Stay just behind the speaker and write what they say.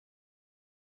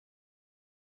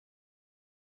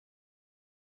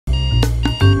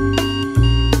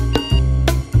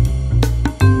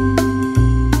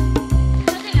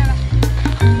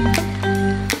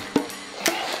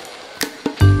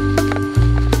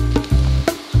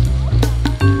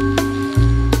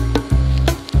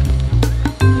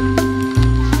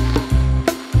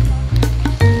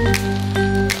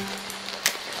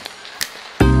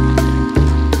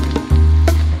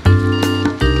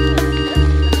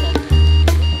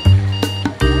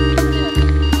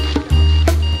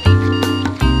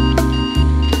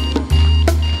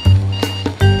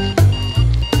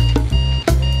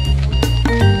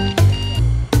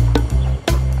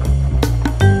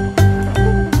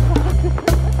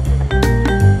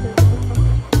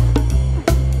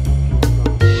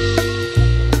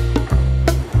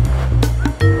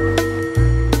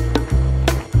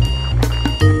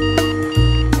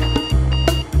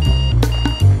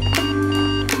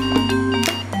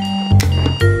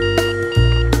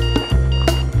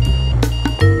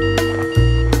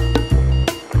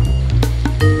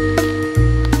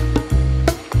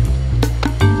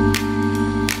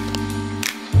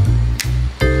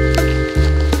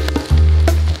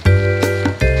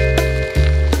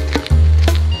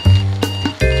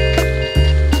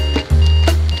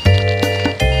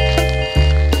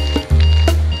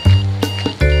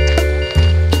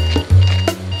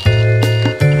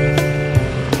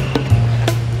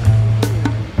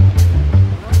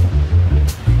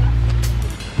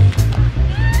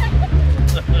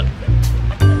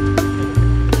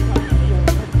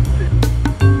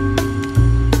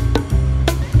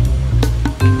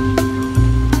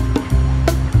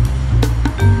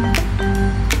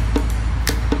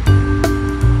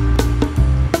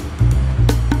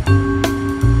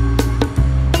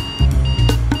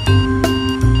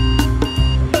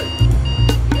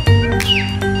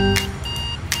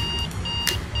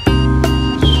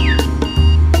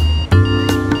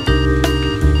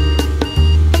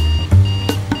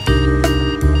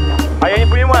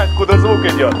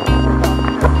друг идет.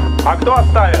 А кто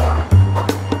оставил?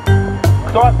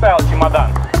 Кто оставил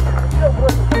чемодан?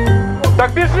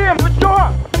 Так бежим, ну чё?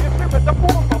 Бежим, это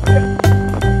бомба, блядь.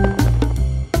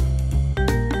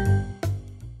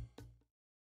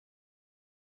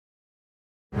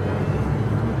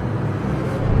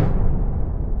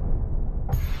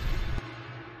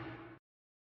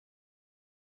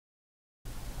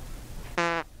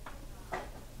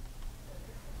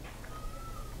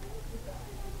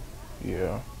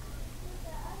 Yeah.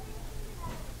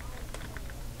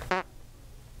 I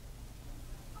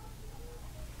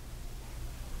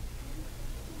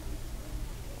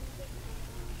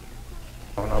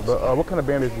don't know, but what kind of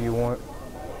bandage do you want?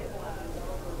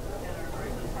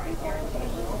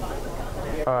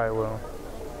 All right, well,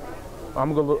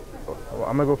 I'm gonna look.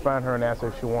 I'm gonna go find her and ask her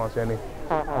if she wants any.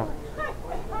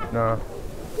 No.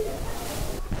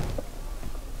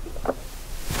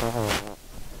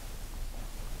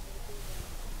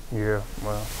 Yeah,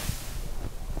 well.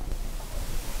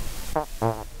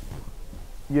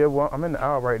 Yeah, well, I'm in the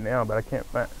aisle right now, but I can't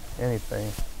find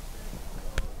anything.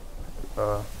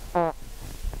 Yeah,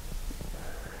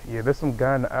 there's some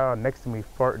guy in the aisle next to me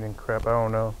farting and crap. I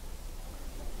don't know.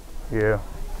 Yeah.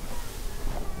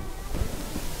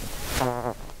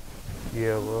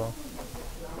 Yeah, well.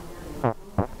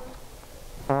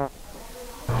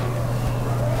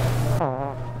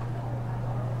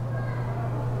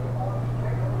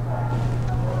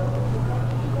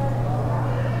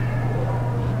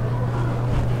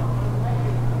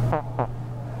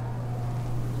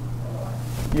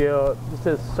 Yeah, it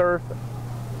says Surf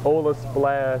Ola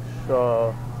Splash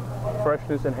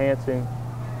freshness enhancing.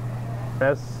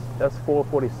 That's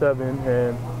 $4.47,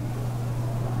 and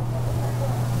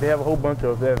they have a whole bunch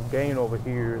of. They have Gain over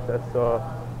here. That's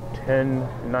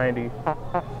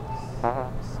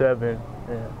 $10.97.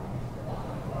 And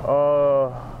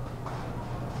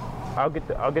I'll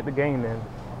get the Gain then.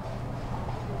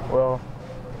 Well,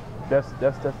 that's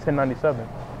 $10.97.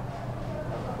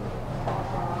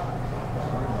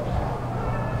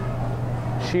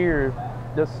 Sheer,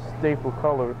 just staple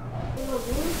color.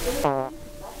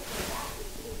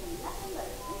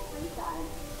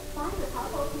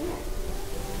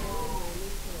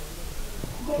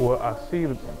 Well, I see,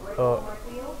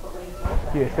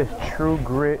 yeah, it says True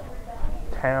Grit,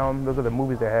 Town. Those are the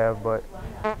movies they have, but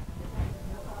it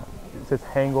says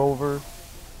Hangover.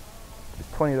 It's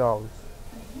 $20.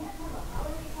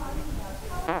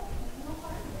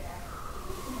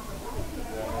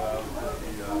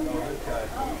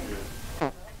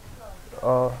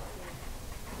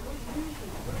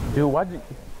 Dude, why'd you?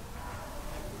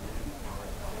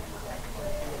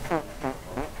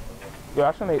 Yo,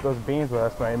 I shouldn't have ate those beans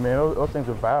last night, man. Those things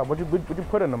were vile. What'd you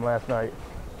put in them last night?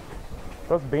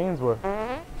 Those beans were.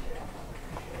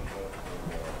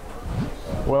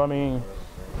 Well, I mean.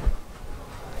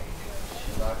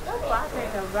 That's why I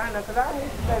can't come right now, because I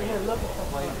hate to stay here looking for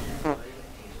something.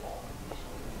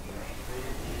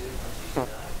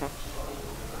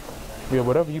 Yeah,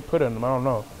 whatever you put in them, I don't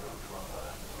know.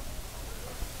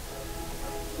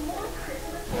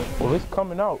 Well, it's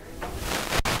coming out.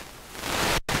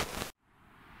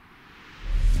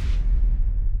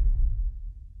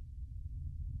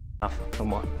 No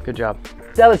more. Good job.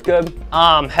 That was good.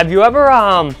 Have you ever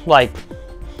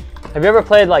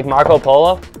played like Marco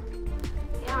Polo?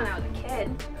 Yeah, when I was a kid.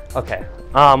 Okay.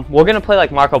 We're gonna play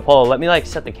like Marco Polo. Let me like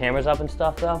set the cameras up and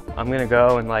stuff though. I'm gonna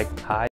go and like hide.